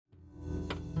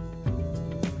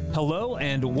Hello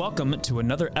and welcome to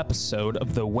another episode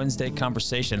of the Wednesday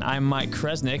Conversation. I'm Mike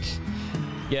Kresnick.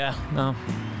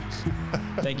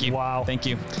 Thank you. Wow. Thank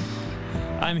you.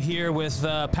 I'm here with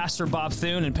Pastor Bob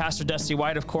Thune and Pastor Dusty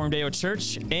White of Coram Deo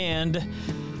Church and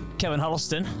Kevin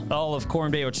Huddleston, all of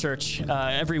Coram Deo Church.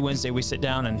 Every Wednesday we sit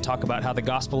down and talk about how the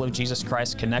gospel of Jesus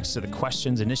Christ connects to the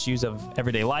questions and issues of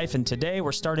everyday life. And today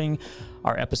we're starting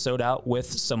our episode out with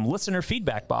some listener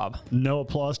feedback, Bob. No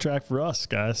applause track for us,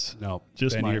 guys. No,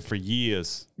 just been Mike. here for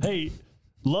years. Hey,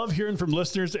 love hearing from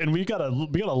listeners, and we got a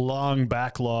long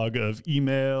backlog of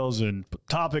emails and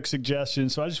topic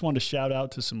suggestions. So I just wanted to shout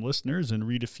out to some listeners and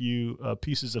read a few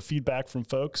pieces of feedback from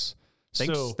folks.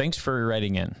 Thanks for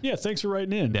writing in. Yeah, thanks for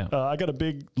writing in. Yeah. I got a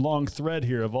big, long thread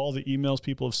here of all the emails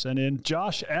people have sent in.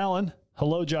 Josh Allen.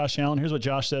 Hello, Josh Allen. Here's what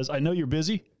Josh says. I know you're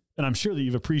busy, and I'm sure that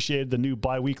you've appreciated the new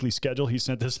bi-weekly schedule. He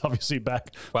sent this, obviously,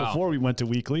 back before we went to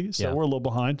weekly, so we're a little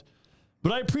behind.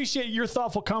 But I appreciate your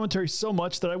thoughtful commentary so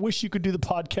much that I wish you could do the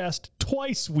podcast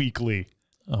twice weekly.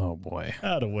 Oh, boy.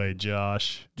 Attaboy,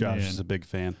 Josh. Josh Man. is a big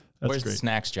fan. That's Where's great. the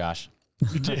snacks, Josh?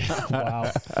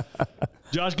 Wow.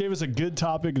 Josh gave us a good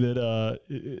topic that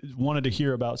wanted to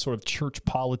hear about sort of church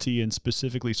polity and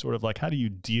specifically sort of like how do you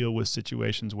deal with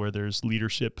situations where there's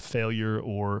leadership failure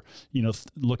or,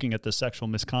 looking at the sexual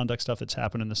misconduct stuff that's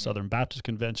happened in the Southern Baptist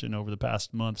Convention over the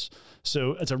past months.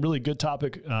 So it's a really good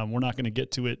topic. We're not going to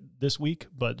get to it this week,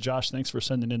 but Josh, thanks for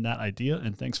sending in that idea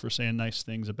and thanks for saying nice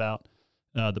things about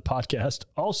the podcast.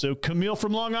 Also, Camille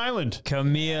from Long Island.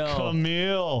 Camille.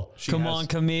 Come on,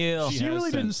 Camille. She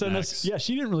really didn't send us. Yeah,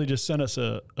 she didn't really just send us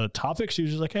a topic. She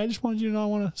was just like, hey, I just wanted you to know I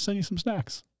want to send you some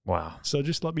snacks. Wow. So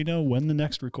just let me know when the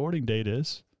next recording date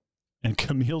is. And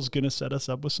Camille's going to set us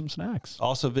up with some snacks.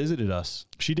 Also visited us.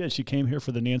 She did. She came here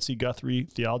for the Nancy Guthrie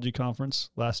Theology Conference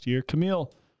last year.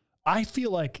 Camille, I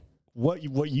feel like what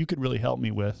you could really help me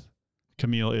with,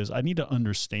 Camille, is I need to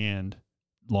understand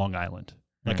Long Island.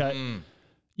 Like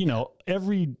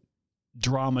every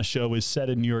drama show is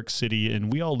set in New York City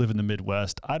and we all live in the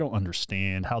Midwest. I don't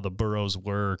understand how the boroughs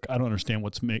work. I don't understand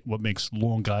what makes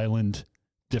Long Island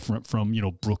different from,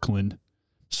 Brooklyn.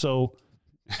 So,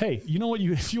 hey, you know what?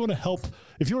 If you want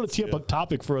to tee up a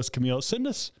topic for us, Camille, send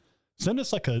us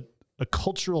like a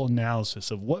cultural analysis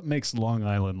of what makes Long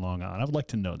Island Long Island. I would like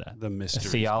to know that. The mystery.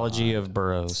 Theology of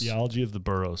boroughs. Theology of the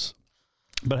boroughs.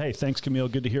 But hey, thanks, Camille.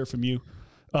 Good to hear from you.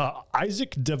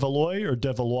 Isaac Devalois or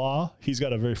Devalois, he's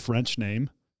got a very French name.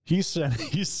 He's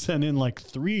sent in like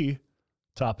 3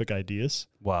 topic ideas.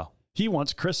 Wow. He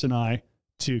wants Chris and I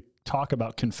to talk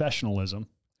about confessionalism.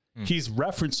 He's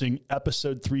referencing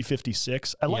episode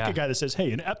 356. I like a guy that says,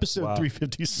 hey, in episode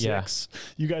 356,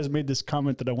 you guys made this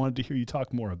comment that I wanted to hear you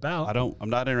talk more about. I'm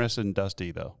not interested in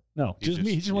Dusty though. No, just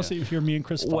me. He just wants to hear me and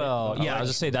Chris talk. Well, I was going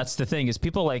to say that's the thing is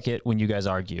people like it when you guys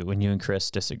argue, when you and Chris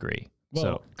disagree. Well,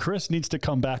 so Chris needs to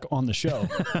come back on the show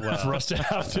for us to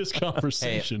have this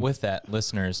conversation. Hey, with that,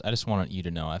 listeners, I just want you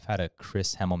to know I've had a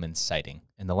Chris Hemmelman sighting.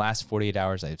 In the last 48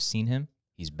 hours, I've seen him.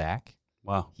 He's back.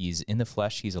 Wow. He's in the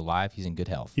flesh. He's alive. He's in good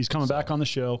health. He's coming back on the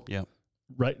show. Yeah.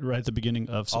 Right at the beginning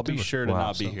of September. I'll be sure to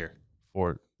not be here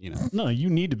for, No, you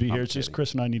need to be here. It's just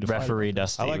Chris and I need to referee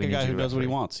Dusty. I like a guy who does what he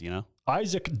wants,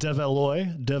 Isaac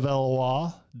Devalois.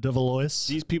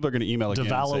 These people are going to email again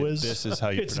and say, this is how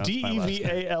you it's pronounce my last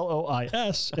name.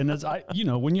 Devalois. And as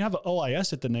when you have an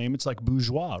OIS at the name, it's like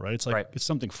bourgeois, right? It's like it's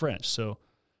something French. So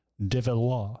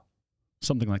Devalois,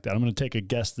 something like that. I'm going to take a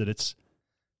guess that it's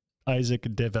Isaac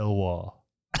Devalois.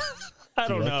 I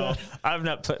don't know. I'm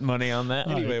not putting money on that.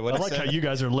 Anyway, I like how you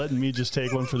guys are letting me just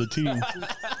take one for the team.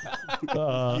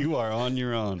 You are on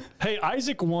your own. Hey,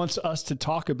 Isaac wants us to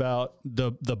talk about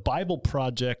the Bible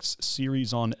Project's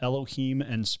series on Elohim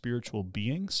and spiritual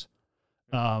beings.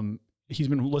 He's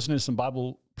been listening to some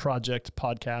Bible Project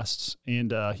podcasts,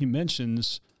 and he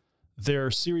mentions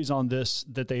their series on this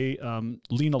that they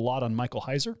lean a lot on Michael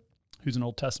Heiser, who's an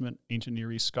Old Testament ancient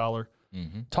Near East scholar,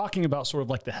 talking about sort of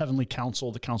like the heavenly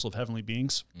council, the council of heavenly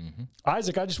beings.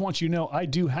 Isaac, I just want you to know I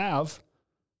do have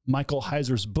Michael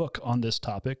Heiser's book on this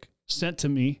topic sent to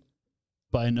me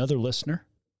by another listener,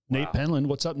 Nate Penland.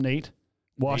 What's up, Nate?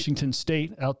 Washington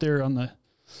State, out there in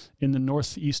the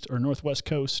northeast or northwest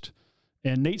coast.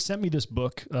 And Nate sent me this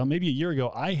book maybe a year ago.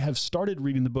 I have started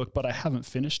reading the book, but I haven't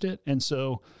finished it. And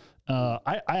so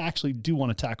I actually do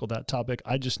want to tackle that topic.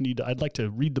 I'd like to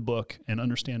read the book and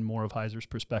understand more of Heiser's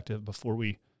perspective before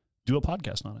we do a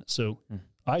podcast on it. So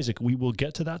Isaac, we will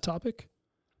get to that topic.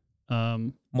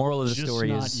 Moral of the story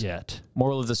not is yet.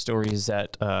 Moral of the story is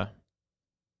that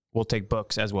we'll take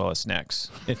books as well as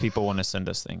snacks if people want to send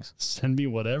us things. Send me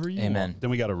whatever you Amen. want. Then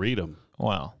we got to read them.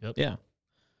 Wow. Yep. Yeah.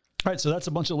 All right, so that's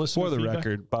a bunch of listener For the feedback.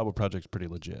 record, Bible Project's pretty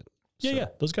legit. Yeah.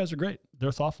 Those guys are great.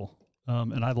 They're thoughtful.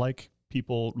 And I like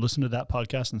people listening to that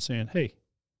podcast and saying, hey,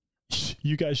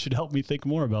 you guys should help me think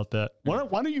more about that. Why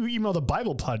don't you email the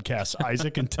Bible podcast,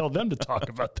 Isaac, and tell them to talk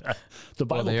about that? The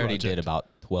Bible they already project. did about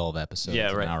 12 episodes,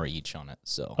 Yeah, right. an hour each on it.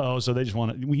 So So they just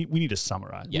want to, we need to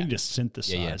summarize. Yeah. We need to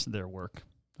synthesize their work.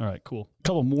 All right, cool. A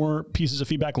couple more pieces of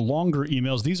feedback, longer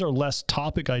emails. These are less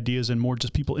topic ideas and more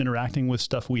just people interacting with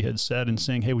stuff we had said and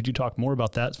saying, hey, would you talk more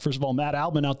about that? First of all, Matt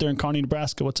Albin out there in Kearney,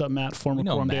 Nebraska. What's up, Matt? Former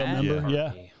Quorum Deo member.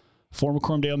 Yeah. Former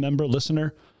Quorum Deo member,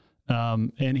 listener.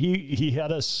 And he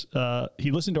had us,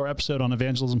 he listened to our episode on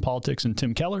evangelism, politics, and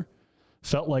Tim Keller.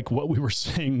 Felt like what we were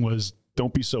saying was,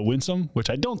 don't be so winsome,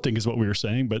 which I don't think is what we were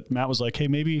saying. But Matt was like, hey,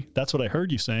 maybe that's what I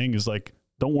heard you saying is like,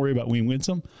 don't worry about being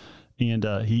winsome. And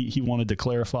he wanted to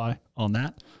clarify on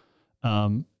that.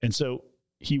 And so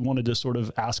he wanted to sort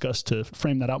of ask us to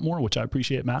frame that out more, which I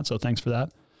appreciate, Matt. So thanks for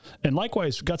that. And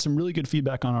likewise, got some really good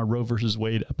feedback on our Roe versus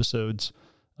Wade episodes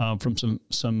from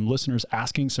some listeners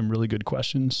asking some really good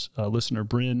questions. Listener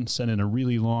Bryn sent in a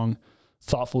really long,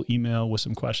 thoughtful email with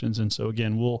some questions. And so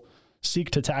again, we'll seek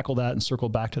to tackle that and circle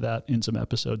back to that in some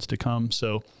episodes to come.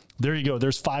 So there you go.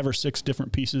 There's 5 or 6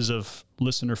 different pieces of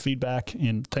listener feedback.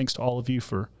 And thanks to all of you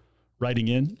for writing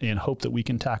in, and hope that we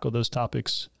can tackle those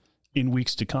topics in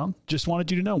weeks to come. Just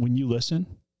wanted you to know, when you listen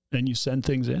and you send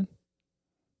things in,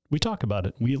 we talk about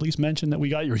it. We at least mention that we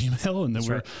got your email and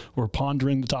that we're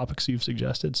pondering the topics you've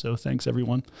suggested. So thanks,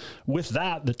 everyone. With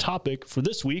that, the topic for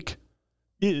this week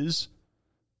is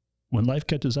when life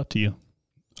catches up to you.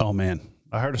 Oh, man.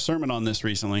 I heard a sermon on this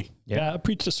recently. Yeah, I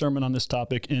preached a sermon on this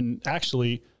topic, and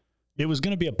actually it was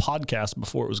going to be a podcast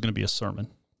before it was going to be a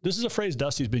sermon. This is a phrase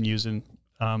Dusty's been using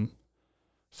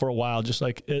for a while, just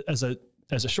like as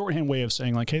a shorthand way of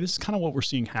saying like, hey, this is kind of what we're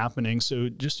seeing happening. So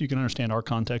just so you can understand our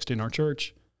context in our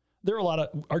church,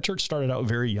 our church started out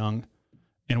very young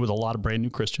and with a lot of brand new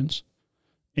Christians.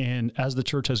 And as the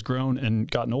church has grown and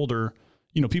gotten older,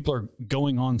 people are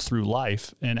going on through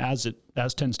life. And as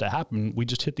tends to happen, we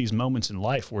just hit these moments in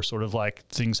life where sort of like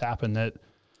things happen that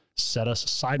set us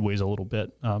sideways a little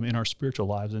bit in our spiritual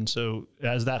lives. And so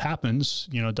as that happens,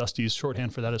 Dusty's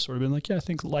shorthand for that has sort of been like, yeah, I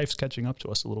think life's catching up to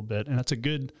us a little bit. And that's a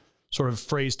good sort of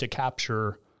phrase to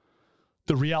capture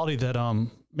the reality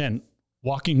that,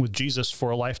 walking with Jesus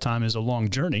for a lifetime is a long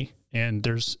journey. And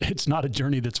it's not a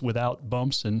journey that's without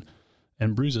bumps and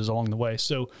bruises along the way.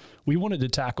 So we wanted to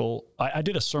tackle, I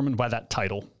did a sermon by that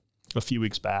title a few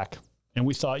weeks back, and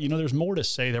we thought, there's more to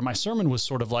say there. My sermon was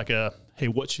sort of like hey,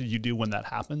 what should you do when that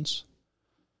happens?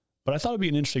 But I thought it'd be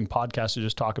an interesting podcast to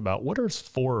just talk about what are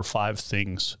 4 or 5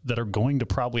 things that are going to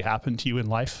probably happen to you in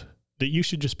life that you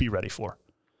should just be ready for.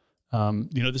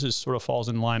 This is sort of falls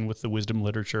in line with the wisdom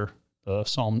literature,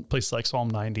 places like Psalm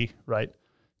 90, right?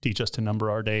 Teach us to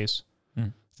number our days.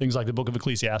 Things like the book of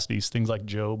Ecclesiastes, things like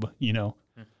Job,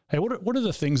 Hey, what are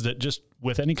the things that just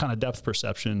with any kind of depth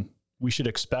perception, we should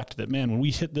expect that, man, when we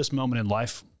hit this moment in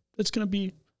life, it's going to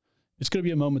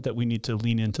be a moment that we need to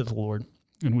lean into the Lord,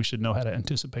 and we should know how to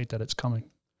anticipate that it's coming.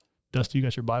 Dusty, you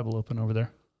got your Bible open over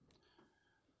there?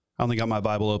 I only got my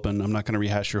Bible open. I'm not going to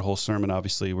rehash your whole sermon.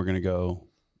 Obviously, we're going to go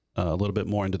a little bit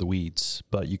more into the weeds,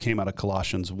 but you came out of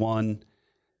Colossians 1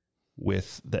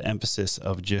 with the emphasis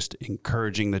of just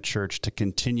encouraging the church to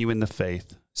continue in the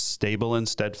faith, stable and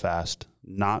steadfast,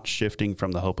 not shifting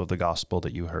from the hope of the gospel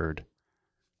that you heard,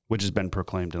 which has been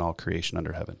proclaimed in all creation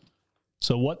under heaven.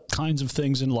 So what kinds of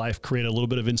things in life create a little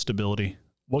bit of instability?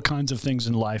 What kinds of things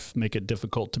in life make it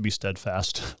difficult to be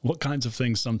steadfast? What kinds of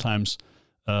things sometimes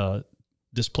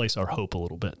displace our hope a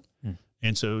little bit?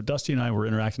 And so Dusty and I were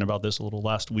interacting about this a little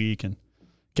last week and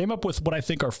came up with what I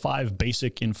think are 5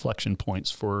 basic inflection points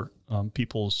for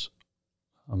people's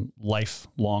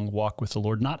lifelong walk with the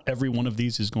Lord. Not every one of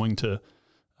these is going to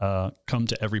come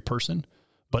to every person,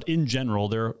 but in general,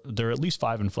 there are at least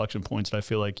 5 inflection points that I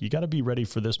feel like you got to be ready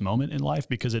for this moment in life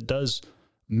because it does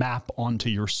map onto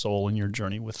your soul and your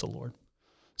journey with the Lord.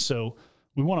 So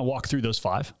we want to walk through those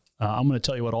 5. I'm going to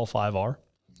tell you what all 5 are.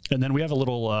 And then we have a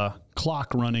little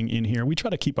clock running in here. We try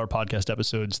to keep our podcast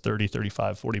episodes 30,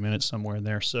 35, 40 minutes, somewhere in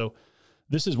there. So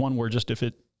this is one where just if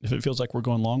it feels like we're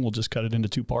going long, we'll just cut it into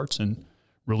 2 parts and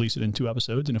release it in 2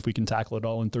 episodes. And if we can tackle it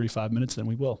all in 35 minutes, then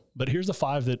we will. But here's the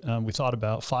 5 that we thought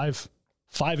about, 5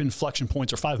 inflection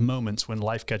points or 5 moments when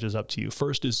life catches up to you.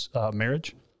 First is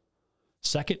marriage.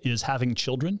 Second is having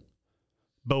children,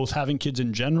 both having kids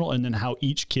in general and then how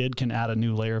each kid can add a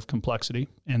new layer of complexity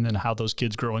and then how those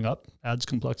kids growing up adds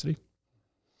complexity.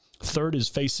 Third is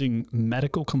facing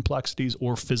medical complexities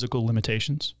or physical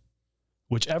limitations,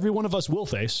 which every one of us will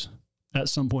face at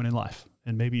some point in life.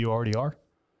 And maybe you already are.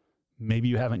 Maybe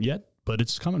you haven't yet, but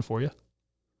it's coming for you.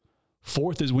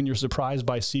 Fourth is when you're surprised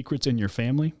by secrets in your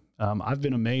family. I've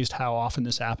been amazed how often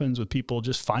this happens with people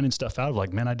just finding stuff out of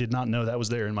like, man, I did not know that was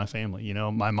there in my family. You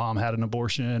know, my mom had an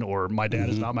abortion, or my dad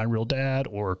is not my real dad,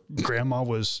 or grandma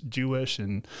was Jewish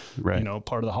and, you know,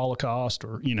 part of the Holocaust,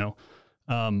 or, you know,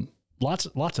 lots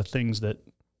of things that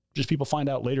just people find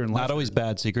out later in life. Not always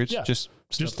bad secrets, just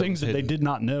things that they did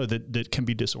not know that can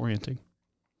be disorienting.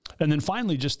 And then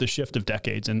finally, just the shift of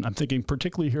decades. And I'm thinking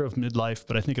particularly here of midlife,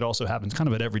 but I think it also happens kind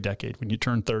of at every decade. When you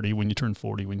turn 30, when you turn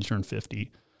 40, when you turn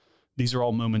 50, these are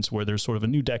all moments where there's sort of a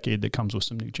new decade that comes with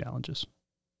some new challenges.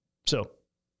 So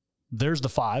there's the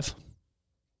 5.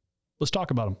 Let's talk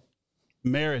about them.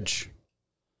 Marriage.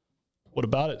 What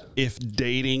about it? If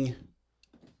dating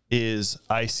is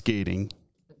ice skating,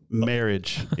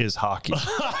 marriage is hockey.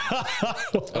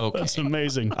 Okay. That's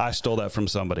amazing. I stole that from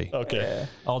somebody. Okay.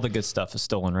 All the good stuff is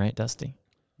stolen, right, Dusty?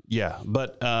 Yeah,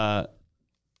 but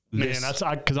Man, that's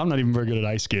because I'm not even very good at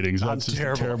ice skating. So that's just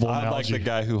a terrible analogy. I'm like the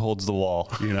guy who holds the wall,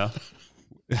 you know?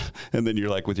 And then you're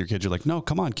like with your kids, you're like, no,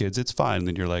 come on, kids, it's fine. And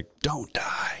then you're like, don't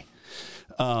die.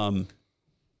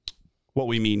 What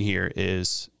we mean here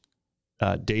is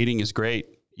dating is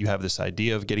great. You have this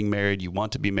idea of getting married. You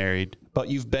want to be married, but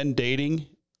you've been dating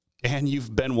and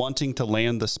you've been wanting to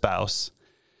land the spouse.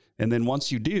 And then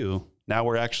once you do, now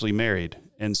we're actually married.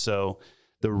 And so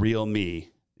the real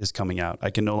me is coming out.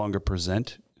 I can no longer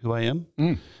present who I am.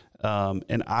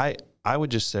 And I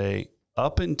would just say,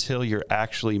 up until you're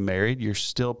actually married, you're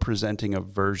still presenting a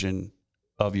version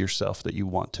of yourself that you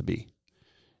want to be.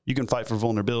 You can fight for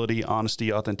vulnerability,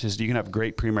 honesty, authenticity. You can have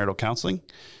great premarital counseling.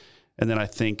 And then I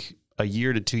think a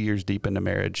year to 2 years deep into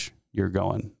marriage, you're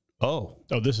going, oh,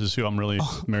 this is who I'm really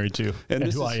married to. And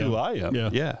this is who I am.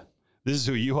 Yeah. This is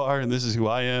who you are, and this is who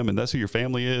I am, and that's who your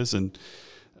family is. And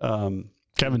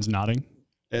Kevin's nodding.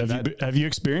 Have you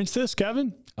experienced this,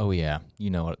 Kevin? Oh, yeah. You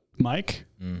know it. Mike?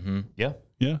 Mm-hmm. Yeah.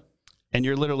 Yeah. And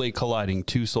you're literally colliding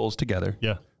 2 souls together.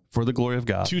 Yeah. For the glory of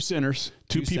God. 2 sinners,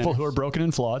 2 people who are broken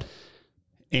and flawed.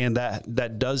 And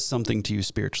that does something to you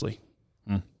spiritually.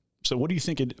 So what do you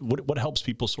think, what helps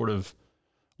people sort of,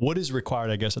 what is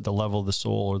required, I guess, at the level of the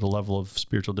soul or the level of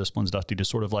spiritual disciplines, Dusty, to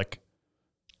sort of like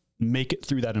make it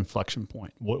through that inflection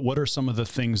point? What are some of the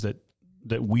things that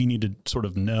we need to sort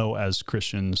of know as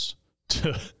Christians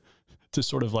to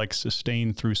sort of like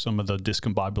sustain through some of the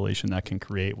discombobulation that can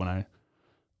create when I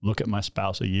look at my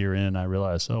spouse a year in, I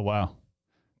realize, oh, wow,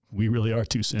 we really are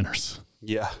 2 sinners.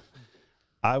 Yeah.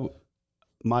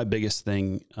 My biggest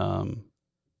thing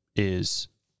is,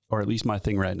 or at least my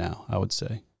thing right now, I would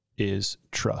say, is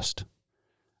trust.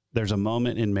 There's a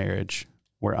moment in marriage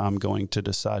where I'm going to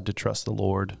decide to trust the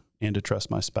Lord and to trust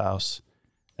my spouse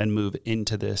and move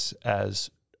into this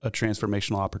as a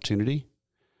transformational opportunity,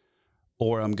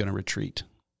 or I'm going to retreat.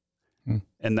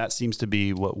 And that seems to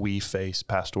be what we face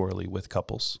pastorally with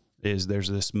couples, is there's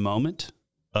this moment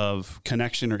of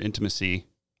connection or intimacy,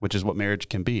 which is what marriage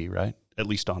can be, right? At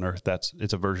least on earth,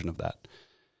 it's a version of that.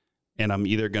 And I'm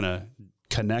either going to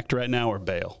connect right now or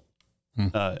bail,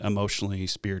 emotionally,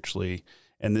 spiritually.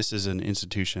 And this is an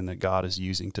institution that God is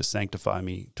using to sanctify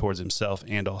me towards himself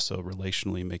and also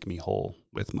relationally make me whole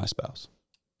with my spouse.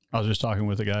 I was just talking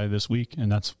with a guy this week,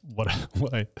 and that's what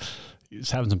I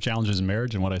he's having some challenges in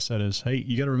marriage. And what I said is, hey,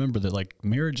 you got to remember that like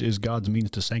marriage is God's means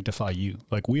to sanctify you.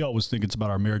 Like we always think it's about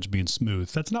our marriage being smooth.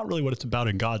 That's not really what it's about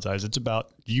in God's eyes. It's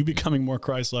about you becoming more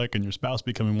Christ-like and your spouse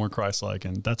becoming more Christ-like.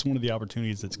 And that's one of the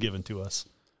opportunities that's given to us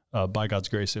by God's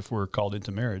grace if we're called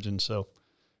into marriage. And so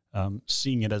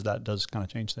seeing it as that does kind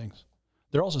of change things.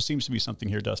 There also seems to be something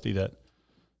here, Dusty, that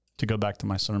to go back to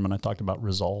my sermon, I talked about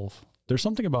resolve. There's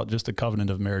something about just the covenant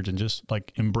of marriage and just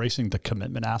like embracing the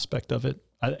commitment aspect of it.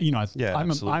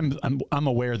 I'm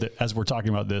aware that as we're talking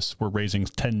about this, we're raising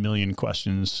 10 million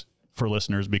questions for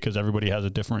listeners because everybody has a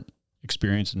different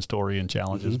experience and story and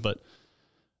challenges. But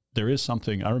there is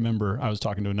something. I remember I was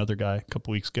talking to another guy a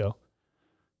couple weeks ago.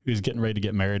 He was getting ready to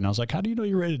get married, and I was like, "How do you know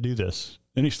you're ready to do this?"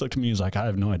 And he just looked at me. He's like, "I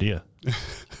have no idea."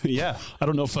 Yeah, I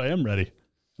don't know if I am ready.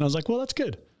 And I was like, "Well, that's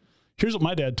good." Here's what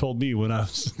my dad told me when I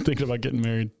was thinking about getting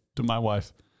married to my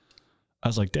wife. I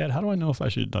was like, "Dad, how do I know if I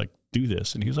should like do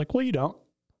this?" And he was like, "Well, you don't.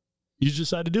 You just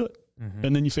decide to do it,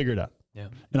 and then you figure it out." Yeah.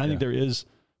 And I think there is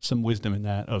some wisdom in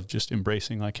that of just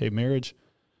embracing like, hey, marriage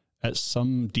at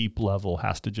some deep level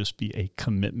has to just be a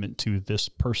commitment to this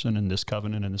person and this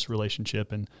covenant and this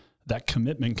relationship. And that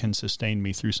commitment can sustain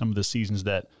me through some of the seasons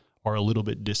that are a little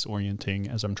bit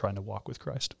disorienting as I'm trying to walk with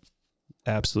Christ.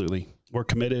 Absolutely. We're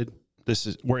committed.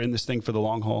 We're in this thing for the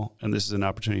long haul, and this is an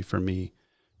opportunity for me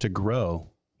to grow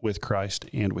with Christ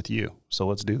and with you. So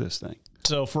let's do this thing.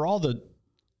 So for all the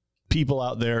people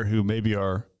out there who maybe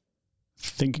are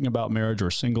thinking about marriage or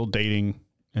single, dating,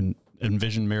 and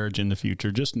envision marriage in the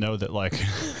future, just know that like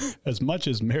as much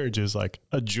as marriage is like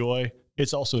a joy,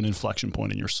 it's also an inflection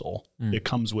point in your soul. It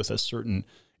comes with it's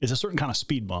a certain kind of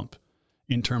speed bump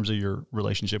in terms of your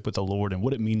relationship with the Lord and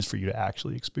what it means for you to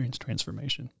actually experience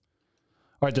transformation.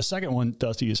 All right, the second one,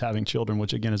 Dusty, is having children,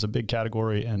 which again is a big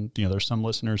category. And, there's some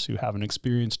listeners who haven't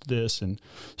experienced this and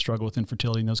struggle with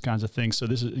infertility and those kinds of things. So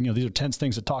this is, these are tense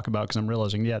things to talk about because I'm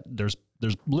realizing, there's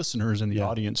listeners in the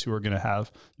audience who are going to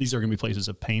have, these are going to be places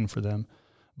of pain for them.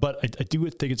 But I do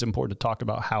think it's important to talk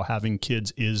about how having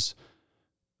kids is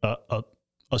a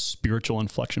spiritual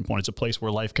inflection point. It's a place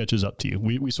where life catches up to you.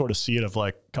 We sort of see it of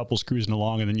like couples cruising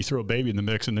along and then you throw a baby in the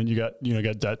mix and then you got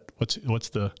that, what's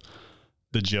the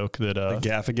joke that the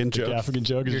Gaffigan joke. Gaffigan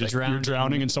joke is you're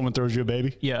drowning and someone throws you a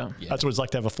baby. Yeah. That's what it's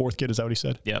like to have a fourth kid. Is that what he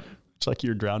said? Yep. It's like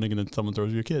you're drowning and then someone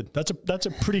throws you a kid. That's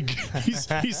a pretty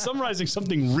he's summarizing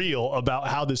something real about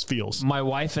how this feels. My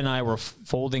wife and I were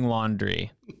folding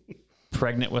laundry,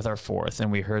 pregnant with our fourth, and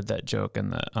we heard that joke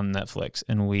on Netflix,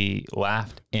 and we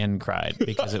laughed and cried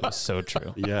because it was so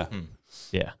true. Yeah.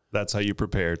 Yeah. That's how you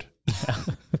prepared.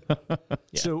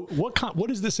 So what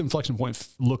does this inflection point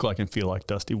look like and feel like,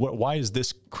 Dusty? Why does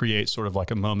this create sort of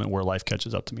like a moment where life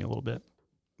catches up to me a little bit?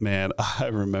 Man, I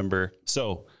remember.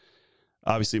 So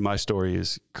obviously my story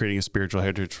is creating a spiritual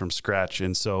heritage from scratch.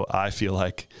 And so I feel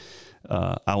like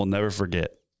I will never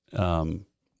forget.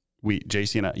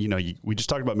 JC and I, we just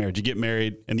talked about marriage. You get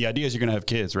married and the idea is you're going to have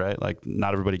kids, right? Like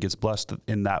not everybody gets blessed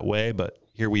in that way, but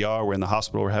here we are, we're in the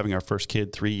hospital, we're having our first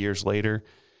kid 3 years later.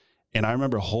 And I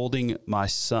remember holding my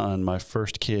son, my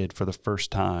first kid, for the first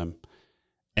time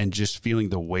and just feeling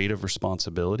the weight of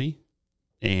responsibility.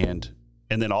 And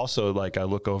then also like I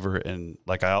look over and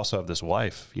like I also have this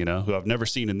wife, who I've never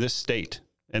seen in this state.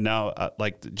 And now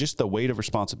like just the weight of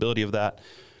responsibility of that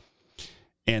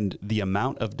and the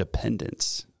amount of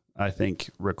dependence I think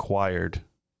required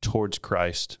towards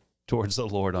Christ, towards the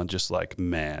Lord on just like,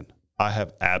 man, I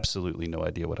have absolutely no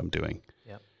idea what I'm doing.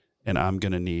 Yep. And I'm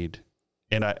going to need,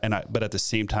 but at the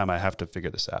same time, I have to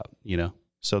figure this out,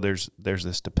 So there's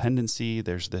this dependency,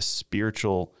 there's this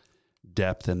spiritual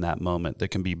depth in that moment that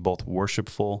can be both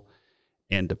worshipful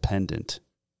and dependent.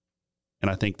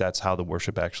 And I think that's how the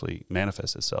worship actually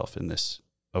manifests itself in this,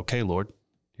 okay, Lord,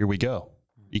 here we go.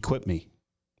 Equip me.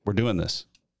 We're doing this.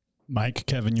 Mike,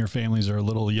 Kevin, your families are a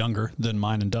little younger than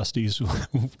mine and Dusty's,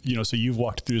 so you've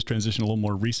walked through this transition a little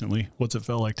more recently. What's it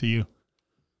felt like to you?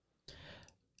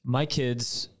 My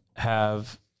kids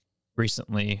have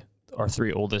recently, our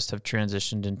three oldest have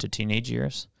transitioned into teenage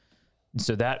years. And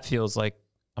so that feels like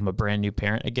I'm a brand new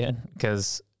parent again,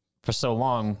 because for so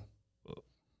long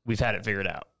we've had it figured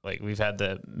out. Like we've had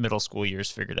the middle school years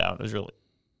figured out. It was really,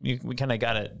 we kind of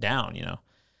got it down,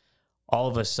 all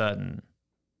of a sudden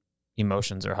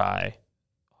emotions are high,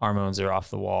 hormones are off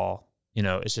the wall.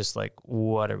 It's just like,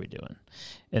 what are we doing?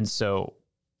 And so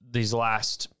these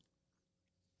last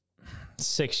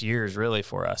 6 years really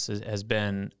for us has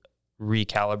been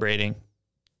recalibrating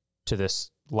to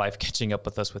this life catching up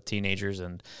with us with teenagers.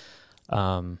 And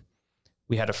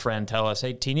we had a friend tell us,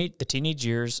 hey, the teenage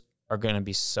years are going to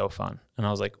be so fun. And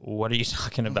I was like, what are you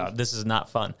talking about? This is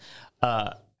not fun.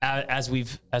 As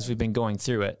we've been going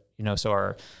through it, so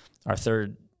our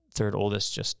third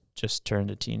oldest just turned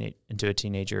into a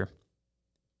teenager.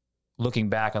 Looking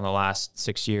back on the last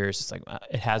 6 years, it's like,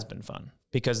 it has been fun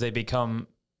because they become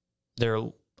their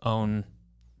own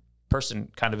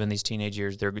person kind of in these teenage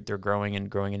years. They're growing in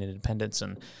independence.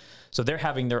 And so they're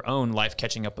having their own life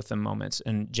catching up with them moments.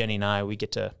 And Jenny and I, we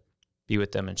get to be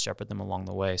with them and shepherd them along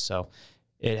the way. So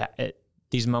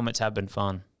these moments have been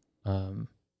fun.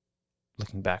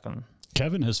 Looking back on.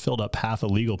 Kevin has filled up half a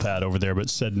legal pad over there, but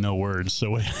said no words.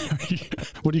 So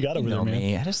what do you got over there, man?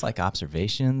 Me. I just like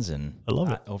observations and I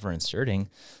love it. Over inserting.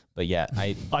 But yeah,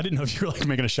 I didn't know if you were like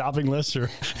making a shopping list or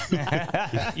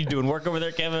you doing work over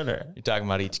there, Kevin, or you're talking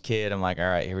about each kid. I'm like, all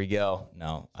right, here we go.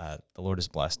 No, the Lord has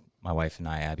blessed my wife and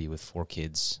I, Abby, with 4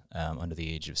 kids under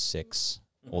the age of 6.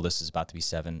 Oldest is about to be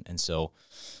 7. And so,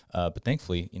 but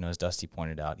thankfully, as Dusty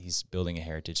pointed out, he's building a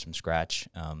heritage from scratch.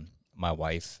 My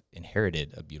wife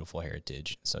inherited a beautiful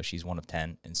heritage. So she's one of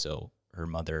 10. And so her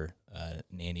mother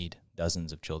nannied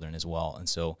dozens of children as well. And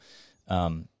so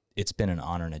it's been an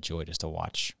honor and a joy just to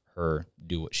watch her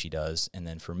do what she does. And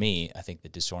then for me, I think the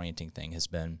disorienting thing has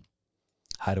been,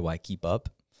 how do I keep up?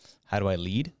 How do I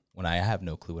lead when I have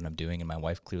no clue what I'm doing? And my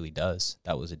wife clearly does.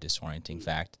 That was a disorienting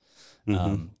fact.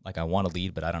 Like I want to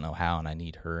lead, but I don't know how, and I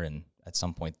need her. And at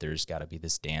some point there's got to be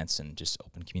this dance and just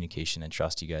open communication and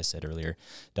trust. You guys said earlier,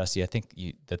 Dusty, I think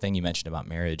the thing you mentioned about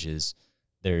marriage is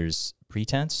there's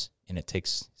pretense and it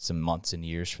takes some months and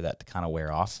years for that to kind of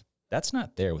wear off. That's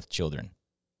not there with children.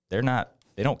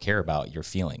 They they don't care about your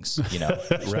feelings,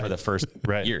 for the first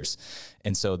years.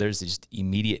 And so there's just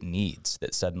immediate needs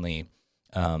that suddenly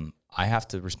I have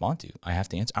to respond to. I have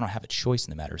to answer. I don't have a choice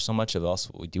in the matter. So much of us,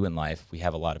 what we do in life, we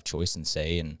have a lot of choice and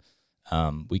say, and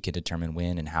we can determine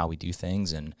when and how we do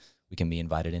things, and we can be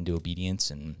invited into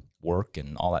obedience and work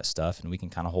and all that stuff, and we can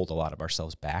kind of hold a lot of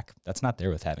ourselves back. That's not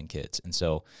there with having kids. And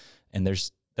so,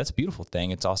 that's a beautiful thing.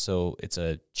 It's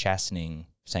a chastening,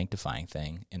 sanctifying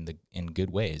thing in good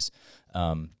ways.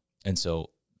 And so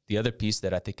the other piece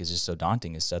that I think is just so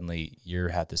daunting is suddenly you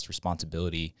have this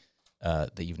responsibility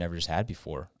that you've never just had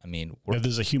before. I mean,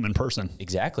 there's a human person.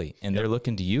 Exactly. And they're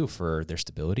looking to you for their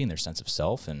stability and their sense of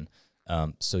self. And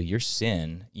so your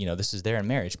sin, this is there in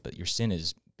marriage, but your sin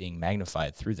is being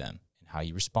magnified through them and how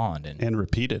you respond. And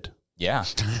repeated. Yeah.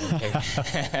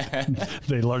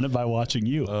 They learn it by watching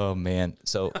you. Oh man.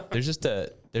 So there's a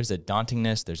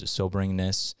dauntingness, there's a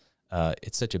soberingness.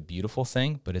 It's such a beautiful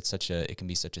thing, but it can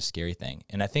be such a scary thing.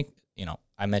 And I think,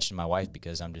 I mentioned my wife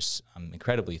because I'm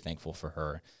incredibly thankful for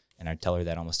her. And I tell her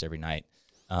that almost every night.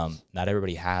 Not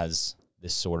everybody has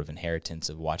this sort of inheritance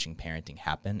of watching parenting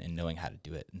happen and knowing how to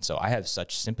do it. And so I have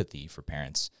such sympathy for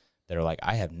parents that are like,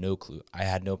 I have no clue. I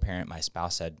had no parent my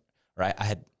spouse had, or I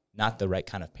had not the right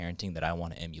kind of parenting that I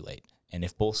want to emulate. And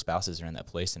if both spouses are in that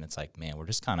place, and it's like, man, we're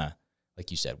just kind of,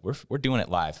 like you said, we're doing it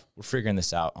live. We're figuring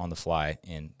this out on the fly,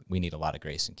 and we need a lot of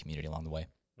grace and community along the way.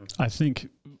 I think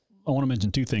I want to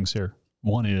mention two things here.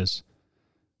 One is,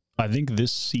 I think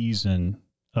this season,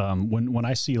 when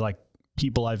I see like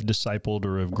people I've discipled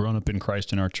or have grown up in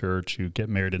Christ in our church who get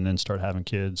married and then start having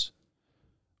kids,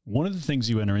 one of the things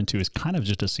you enter into is kind of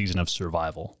just a season of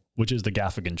survival, which is the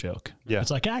Gaffigan joke. Yeah.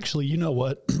 It's like, actually, you know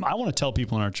what? I want to tell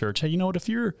people in our church, hey, you know what? If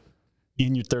you're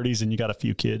in your 30s and you got a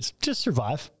few kids, just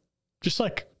survive. Just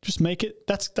make it.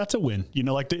 That's a win.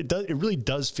 It really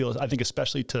does feel, I think,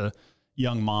 especially to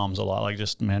young moms a lot like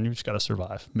man, you just got to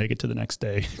survive, make it to the next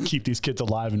day, keep these kids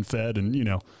alive and fed.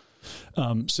 And,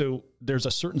 so there's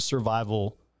a certain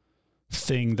survival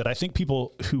thing that I think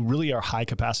people who really are high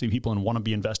capacity people and want to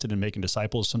be invested in making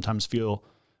disciples sometimes feel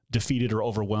defeated or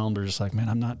overwhelmed or just like, man,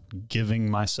 I'm not giving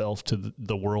myself to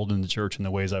the world and the church in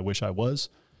the ways I wish I was.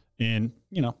 And,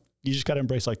 you just got to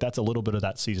embrace that's a little bit of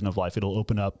that season of life. It'll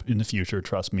open up in the future.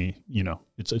 Trust me.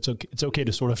 It's okay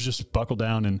to sort of just buckle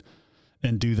down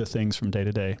and do the things from day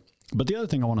to day. But the other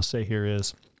thing I want to say here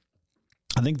is,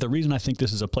 I think the reason I think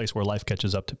this is a place where life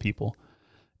catches up to people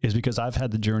is because I've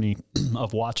had the journey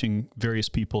of watching various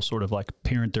people sort of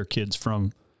parent their kids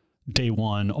from day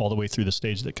one all the way through the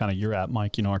stage that kind of you're at,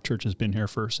 Mike. Our church has been here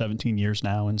for 17 years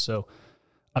now. And so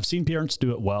I've seen parents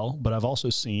do it well, but I've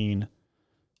also seen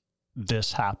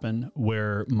this happen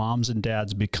where moms and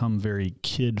dads become very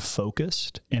kid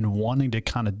focused and wanting to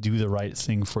kind of do the right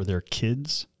thing for their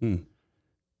kids.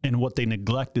 And what they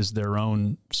neglect is their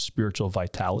own spiritual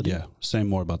vitality. Yeah. Say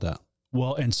more about that.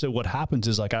 Well, and so what happens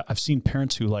is I've seen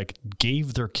parents who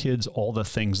gave their kids all the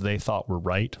things they thought were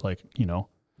right.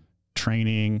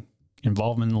 Training,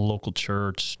 involvement in the local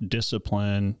church,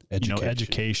 discipline,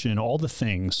 education, all the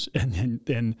things.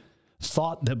 And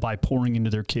thought that by pouring into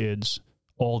their kids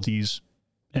all these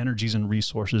energies and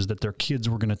resources that their kids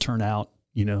were going to turn out,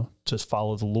 to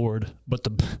follow the Lord. But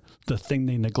the thing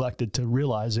they neglected to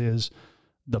realize is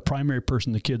the primary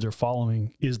person the kids are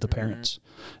following is the parents.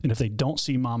 And if they don't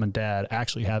see mom and dad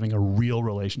actually having a real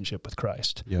relationship with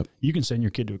Christ, you can send your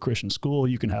kid to a Christian school,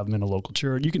 you can have them in a local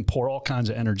church, you can pour all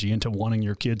kinds of energy into wanting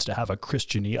your kids to have a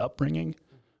Christian-y upbringing,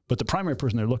 but the primary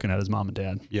person they're looking at is mom and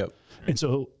dad. And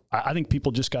so I think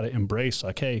people just got to embrace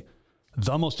hey,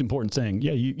 the most important thing,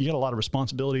 you got a lot of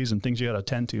responsibilities and things you got to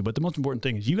attend to, but the most important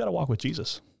thing is you got to walk with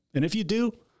Jesus. And if you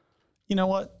do, you know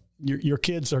what? Your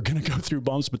kids are going to go through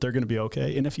bumps, but they're going to be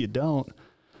okay. And if you don't,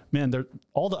 man,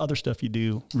 all the other stuff you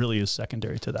do really is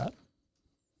secondary to that.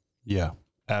 Yeah,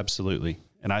 absolutely.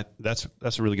 And that's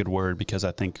a really good word because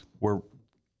I think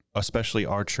especially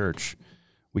our church,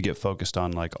 we get focused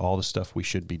on all the stuff we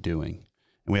should be doing.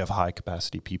 And we have high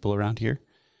capacity people around here.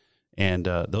 And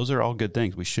those are all good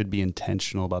things. We should be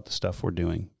intentional about the stuff we're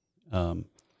doing.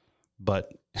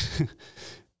 But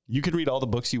you can read all the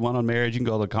books you want on marriage. You can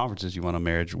go to the conferences you want on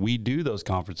marriage. We do those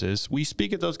conferences. We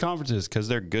speak at those conferences because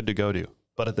they're good to go to.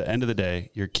 But at the end of the day,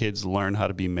 your kids learn how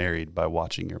to be married by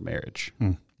watching your marriage.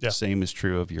 Same is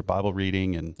true of your Bible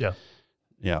reading and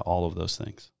all of those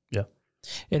things. Yeah.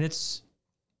 And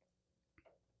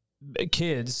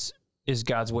kids is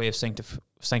God's way of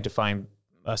sanctifying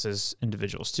us as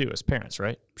individuals too, as parents,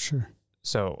 right? Sure.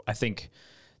 So I think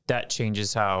that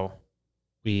changes how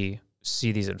we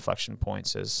see these inflection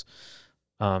points as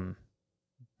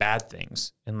bad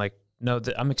things. And no,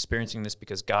 I'm experiencing this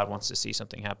because God wants to see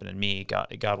something happen in me.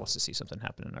 God wants to see something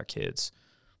happen in our kids.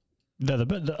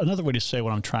 Another way to say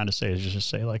what I'm trying to say is just to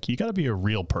say, like, you got to be a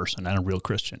real person and a real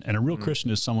Christian. And a real Christian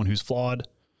is someone who's flawed,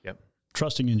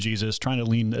 trusting in Jesus, trying to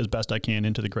lean as best I can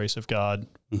into the grace of God,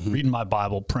 reading my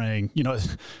Bible, praying. You know,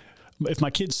 if my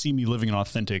kids see me living an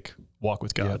authentic walk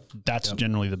with God, that's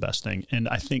generally the best thing. And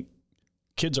I think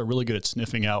kids are really good at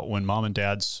sniffing out when mom and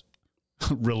dad's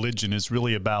religion is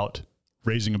really about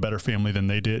raising a better family than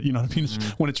they did. You know what I mean?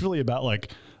 When it's really about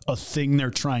like a thing they're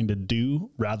trying to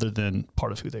do rather than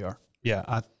part of who they are.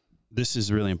 Yeah, this is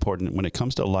really important when it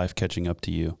comes to life catching up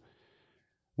to you.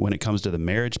 When it comes to the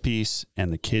marriage piece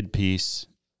and the kid piece,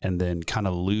 and then kind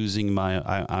of losing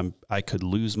I could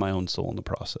lose my own soul in the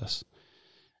process.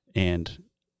 And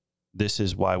this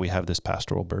is why we have this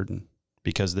pastoral burden,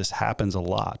 because this happens a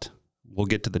lot. We'll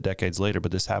get to the decades later,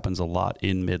 but this happens a lot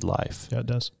in midlife. Yeah, it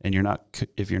does. And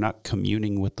if you're not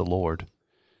communing with the Lord,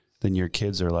 then your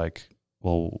kids are like,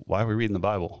 well, why are we reading the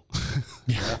Bible?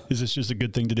 Yeah. Is this just a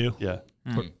good thing to do? Yeah.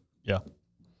 Yeah. All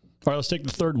right, let's take the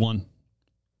third one.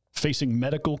 Facing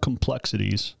medical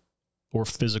complexities or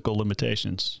physical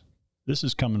limitations. This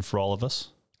is coming for all of us.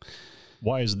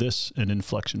 Why is this an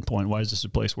inflection point? Why is this a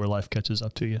place where life catches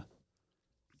up to you?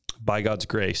 By God's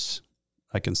grace,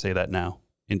 I can say that now.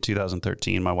 In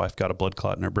 2013, my wife got a blood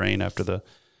clot in her brain after the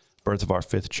birth of our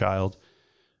fifth child.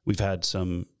 We've had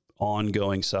some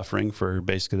ongoing suffering for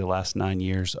basically the last 9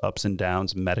 years, ups and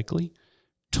downs medically.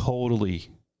 Totally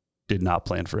did not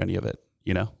plan for any of it,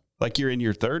 you know? Like you're in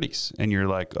your 30s and you're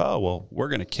like, oh, well, we're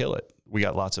going to kill it. We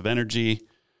got lots of energy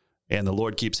and the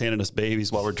Lord keeps handing us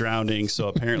babies while we're drowning. So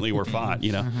apparently we're fine,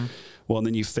 you know? Well, and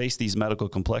then you face these medical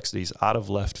complexities out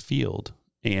of left field.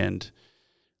 And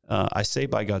I say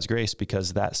by God's grace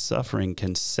because that suffering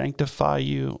can sanctify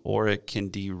you or it can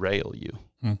derail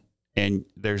you. And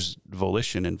there's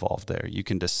volition involved there. You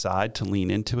can decide to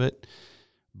lean into it,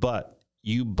 but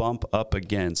you bump up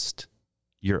against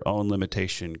your own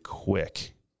limitation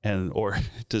quick. And, or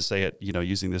to say it, you know,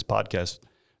 using this podcast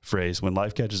phrase, when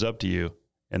life catches up to you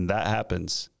and that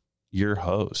happens, you're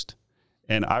hosed.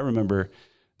 And I remember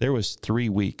there was 3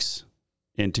 weeks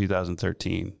in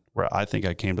 2013 where I think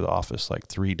I came to the office like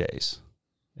 3 days.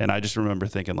 And I just remember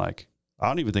thinking like, I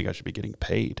don't even think I should be getting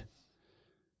paid.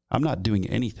 I'm not doing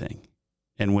anything.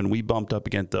 And when we bumped up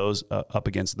against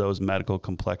those medical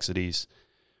complexities,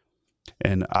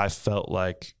 and I felt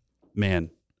like,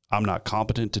 man, I'm not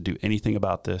competent to do anything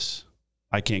about this.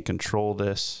 I can't control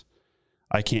this.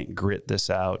 I can't grit this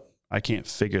out. I can't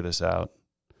figure this out.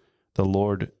 The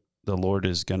Lord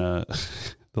is gonna,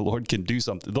 the Lord can do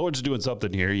something. The Lord's doing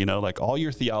something here, you know, like all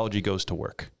your theology goes to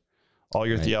work. All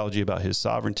your theology about his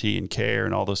sovereignty and care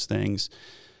and all those things.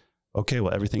 Okay,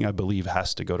 well, everything I believe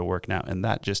has to go to work now. And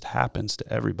that just happens to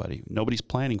everybody. Nobody's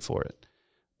planning for it.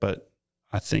 But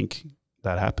I think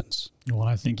that happens. Well,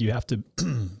 I think you have to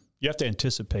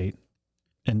anticipate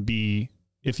and be,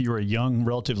 if you're a young,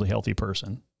 relatively healthy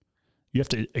person, you have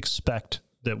to expect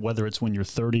that whether it's when you're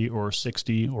 30 or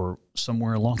 60 or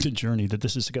somewhere along the journey, that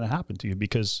this is going to happen to you.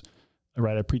 Because,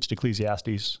 right, I preached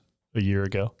Ecclesiastes a year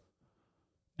ago,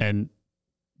 and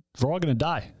we're all going to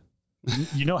die.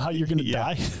 You know how you're going to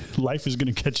die? Life is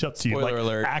going to catch up to you. Spoiler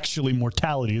alert. Actually,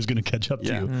 mortality is going to catch up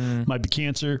to you. Might be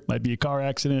cancer, might be a car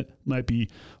accident, might be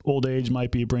old age, might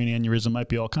be a brain aneurysm, might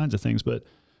be all kinds of things, but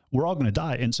we're all going to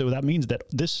die. And so that means that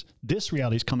this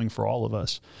reality is coming for all of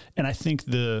us. And I think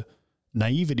the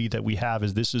naivety that we have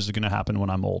is this is going to happen when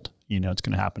I'm old. You know, it's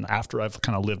going to happen after I've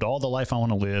kind of lived all the life I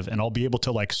want to live, and I'll be able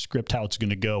to like script how it's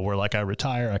going to go, where like I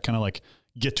retire, I kind of like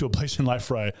get to a place in life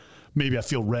where I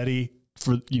feel ready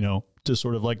for, you know, to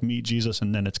sort of like meet Jesus,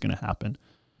 and then it's going to happen.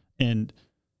 And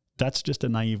that's just a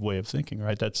naive way of thinking,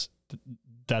 right? That's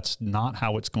not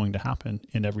how it's going to happen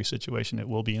in every situation. It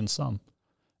will be in some.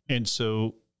 And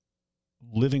so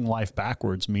living life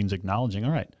backwards means acknowledging,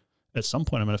 all right, at some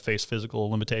point I'm going to face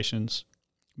physical limitations,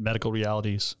 medical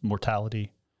realities,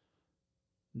 mortality.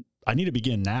 I need to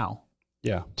begin now.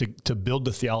 Yeah. To build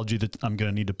the theology that I'm going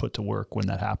to need to put to work when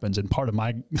that happens. And part of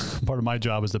my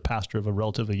job as the pastor of a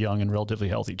relatively young and relatively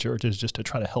healthy church is just to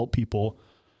try to help people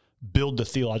build the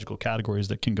theological categories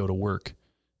that can go to work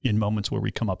in moments where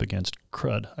we come up against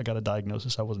crud. I got a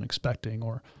diagnosis I wasn't expecting,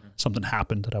 or something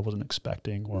happened that I wasn't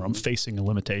expecting, or I'm facing a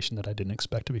limitation that I didn't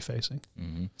expect to be facing.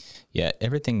 Yeah.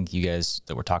 Everything you guys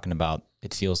that we're talking about,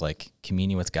 it feels like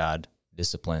communion with God,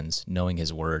 disciplines, knowing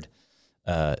his word,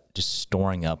 just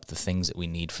storing up the things that we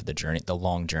need for the journey, the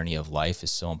long journey of life is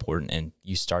so important. And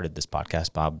you started this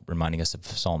podcast, Bob, reminding us of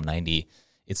Psalm 90.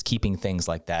 It's keeping things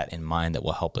like that in mind that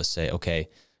will help us say, okay,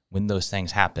 when those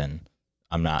things happen,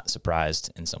 I'm not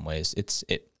surprised in some ways.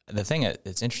 the thing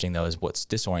that's interesting though is what's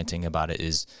disorienting about it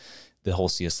is the whole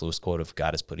C.S. Lewis quote of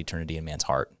God has put eternity in man's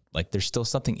heart. Like there's still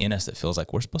something in us that feels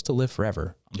like we're supposed to live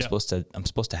forever. I'm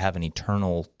supposed to have an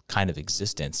eternal kind of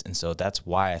existence. And so that's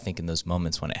why I think in those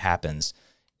moments when it happens,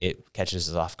 it catches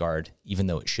us off guard, even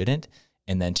though it shouldn't.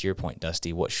 And then to your point,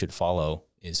 Dusty, what should follow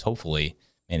is hopefully,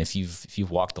 and if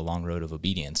you've walked the long road of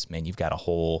obedience, man, you've got a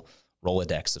whole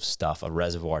Rolodex of stuff, a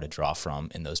reservoir to draw from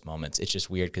in those moments. It's just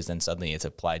weird because then suddenly it's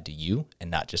applied to you and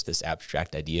not just this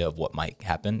abstract idea of what might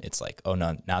happen. It's like, oh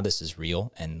no, now this is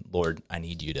real. And Lord, I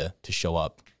need you to show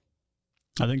up.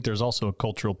 I think there's also a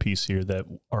cultural piece here that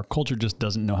our culture just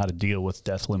doesn't know how to deal with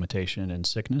death, limitation, and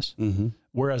sickness. Mm-hmm.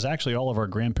 Whereas actually all of our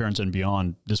grandparents and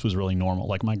beyond, this was really normal.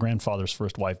 Like my grandfather's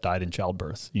first wife died in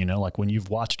childbirth. You know, like when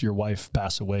you've watched your wife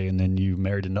pass away and then you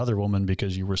married another woman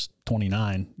because you were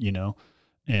 29, you know,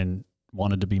 and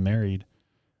wanted to be married,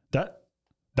 that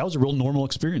was a real normal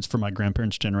experience for my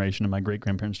grandparents' generation and my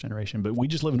great-grandparents' generation. But we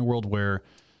just live in a world where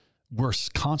we're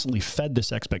constantly fed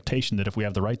this expectation that if we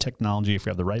have the right technology, if we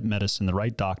have the right medicine, the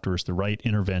right doctors, the right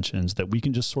interventions, that we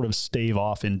can just sort of stave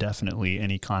off indefinitely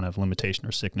any kind of limitation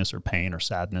or sickness or pain or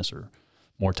sadness or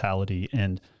mortality.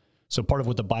 And so part of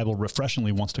what the Bible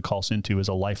refreshingly wants to call us into is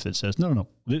a life that says, no,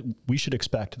 we should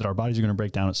expect that our bodies are going to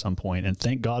break down at some point. And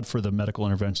thank God for the medical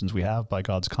interventions we have by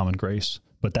God's common grace.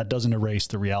 But that doesn't erase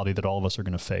the reality that all of us are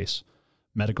going to face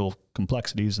medical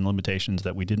complexities and limitations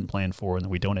that we didn't plan for and that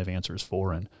we don't have answers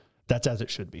for. And that's as it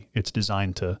should be. It's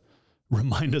designed to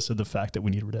remind us of the fact that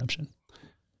we need redemption.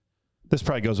 This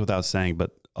probably goes without saying,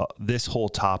 but this whole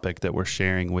topic that we're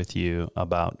sharing with you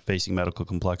about facing medical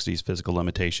complexities, physical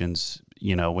limitations,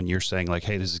 you know, when you're saying like,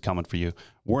 hey, this is coming for you,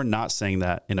 we're not saying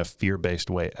that in a fear-based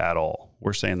way at all.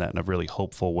 We're saying that in a really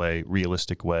hopeful way,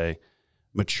 realistic way,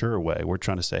 mature way. We're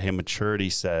trying to say, hey, maturity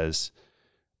says,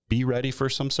 be ready for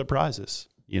some surprises,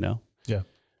 you know? Yeah.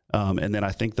 And then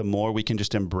I think the more we can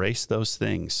just embrace those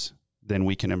things, then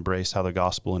we can embrace how the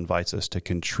gospel invites us to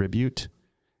contribute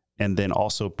and then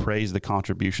also praise the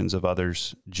contributions of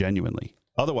others genuinely.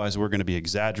 Otherwise, we're going to be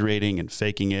exaggerating and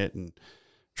faking it and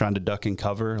trying to duck and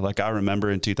cover. Like I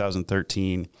remember in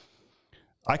 2013,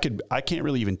 I can't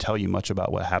really even tell you much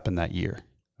about what happened that year.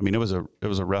 I mean, it was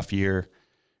a rough year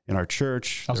in our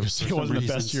church. I was going to say it wasn't the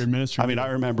best year in ministry. I mean, I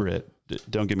remember it.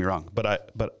 Don't get me wrong,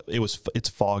 but it's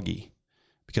foggy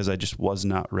because I just was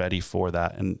not ready for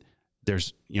that. And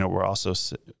there's, you know, we're also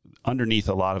underneath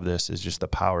a lot of this is just the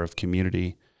power of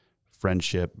community,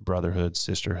 friendship, brotherhood,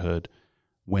 sisterhood.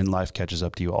 When life catches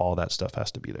up to you, all that stuff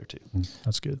has to be there too.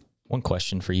 That's good. One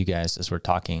question for you guys as we're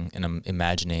talking, and I'm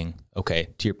imagining, okay,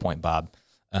 to your point, Bob,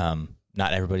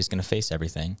 not everybody's going to face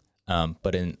everything,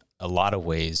 but in a lot of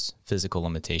ways, physical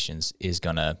limitations is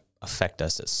going to affect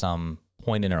us at some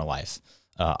point in our life.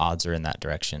 Odds are in that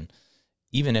direction.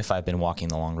 Even if I've been walking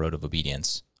the long road of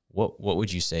obedience, what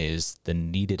would you say is the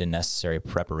needed and necessary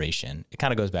preparation? It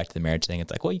kind of goes back to the marriage thing. It's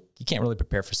like, well, you can't really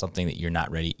prepare for something that you're not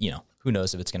ready. You know, who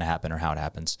knows if it's going to happen or how it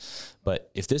happens.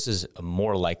 But if this is a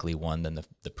more likely one than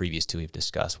the previous two we've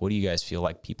discussed, what do you guys feel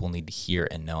like people need to hear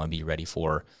and know and be ready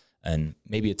for? And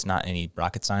maybe it's not any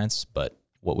rocket science, but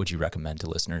what would you recommend to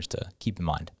listeners to keep in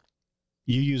mind?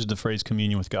 You used the phrase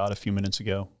communion with God a few minutes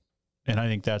ago. And I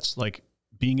think that's like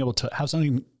being able to have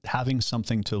having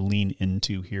something to lean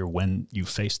into here when you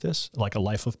face this, like a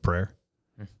life of prayer,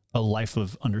 a life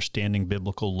of understanding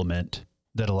biblical lament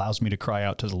that allows me to cry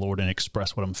out to the Lord and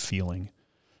express what I'm feeling.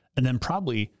 And then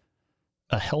probably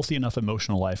a healthy enough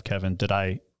emotional life, Kevin, that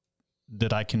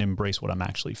I can embrace what I'm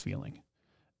actually feeling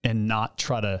and not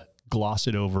try to gloss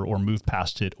it over or move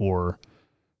past it or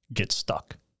get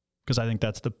stuck. Because I think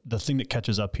that's the thing that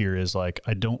catches up here is like,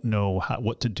 I don't know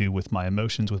what to do with my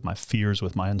emotions, with my fears,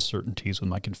 with my uncertainties, with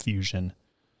my confusion.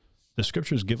 The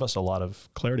scriptures give us a lot of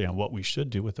clarity on what we should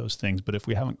do with those things. But if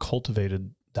we haven't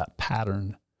cultivated that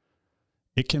pattern,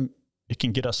 it can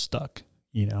get us stuck,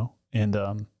 you know?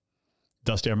 And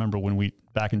Dusty, I remember when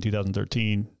back in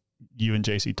 2013, you and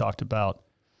JC talked about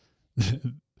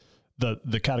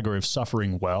the category of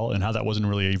suffering well and how that wasn't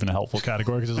really even a helpful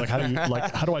category because it's like,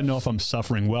 how do I know if I'm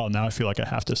suffering well? Now I feel like I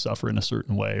have to suffer in a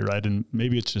certain way, right? And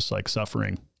maybe it's just like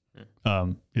suffering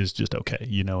is just okay,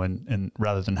 you know, and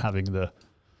rather than having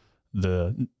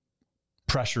the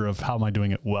pressure of how am I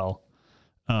doing it well.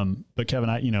 But Kevin,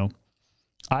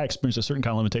 I experienced a certain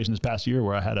kind of limitation this past year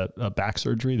where I had a back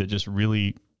surgery that just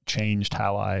really changed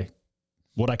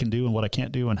what I can do and what I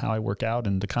can't do and how I work out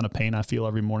and the kind of pain I feel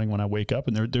every morning when I wake up.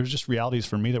 And there's just realities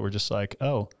for me that were just like,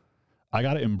 oh, I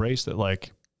got to embrace that.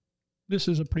 Like, this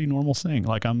is a pretty normal thing.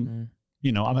 Like I'm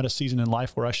at a season in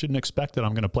life where I shouldn't expect that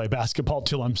I'm going to play basketball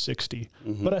till I'm 60,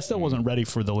 but I still wasn't ready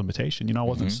for the limitation. You know, I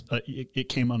wasn't, it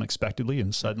came unexpectedly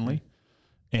and suddenly.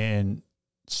 And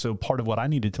so part of what I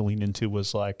needed to lean into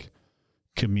was like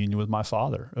communion with my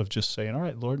Father, of just saying, all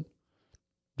right, Lord,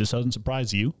 this doesn't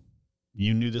surprise you.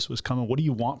 You knew this was coming. What do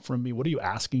you want from me? What are you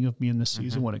asking of me in this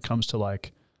season when it comes to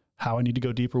like how I need to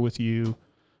go deeper with you,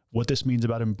 what this means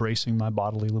about embracing my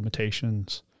bodily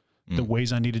limitations, the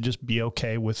ways I need to just be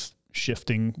okay with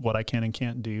shifting what I can and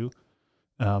can't do,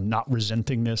 not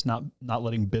resenting this, not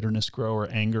letting bitterness grow or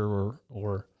anger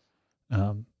or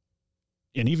and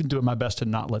even doing my best to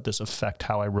not let this affect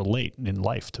how I relate in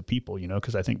life to people,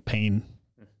 because I think pain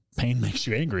makes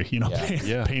you angry,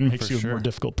 pain makes you a more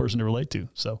difficult person to relate to.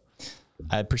 So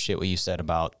I appreciate what you said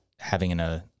about having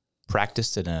a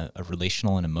practiced in a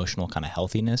relational and emotional kind of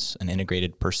healthiness. An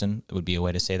integrated person would be a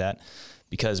way to say that,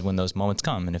 because when those moments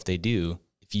come, and if they do,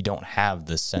 if you don't have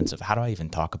the sense of how do I even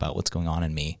talk about what's going on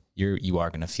in me, you are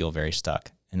going to feel very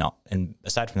stuck. And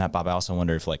aside from that, Bob, I also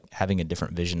wonder if like having a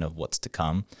different vision of what's to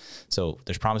come. So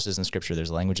there's promises in Scripture,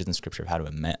 there's languages in Scripture of how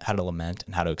to lament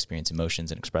and how to experience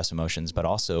emotions and express emotions, but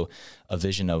also a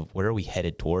vision of where are we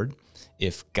headed toward?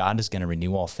 If God is going to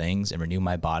renew all things and renew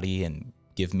my body and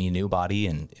give me a new body,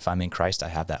 and if I'm in Christ, I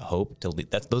have that hope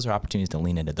those are opportunities to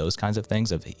lean into those kinds of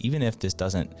things of even if this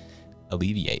doesn't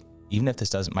alleviate, even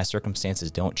if my circumstances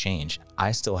don't change,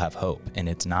 I still have hope, and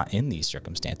it's not in these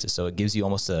circumstances. So it gives you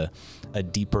almost a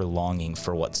deeper longing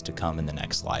for what's to come in the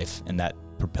next life, and that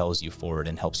propels you forward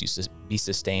and helps you be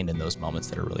sustained in those moments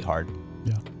that are really hard.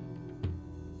 Yeah.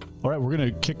 All right, we're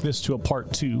going to kick this to a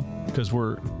part 2 because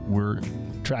we're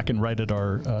tracking right at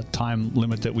our time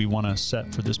limit that we want to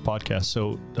set for this podcast.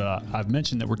 So I've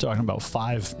mentioned that we're talking about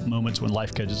 5 moments when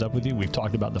life catches up with you. We've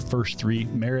talked about the first 3: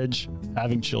 marriage,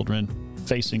 having children,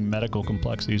 facing medical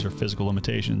complexities or physical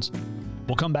limitations.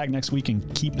 We'll come back next week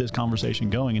and keep this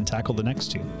conversation going and tackle the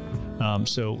next 2.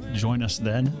 So join us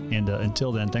then. And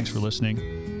until then, thanks for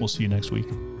listening. We'll see you next week.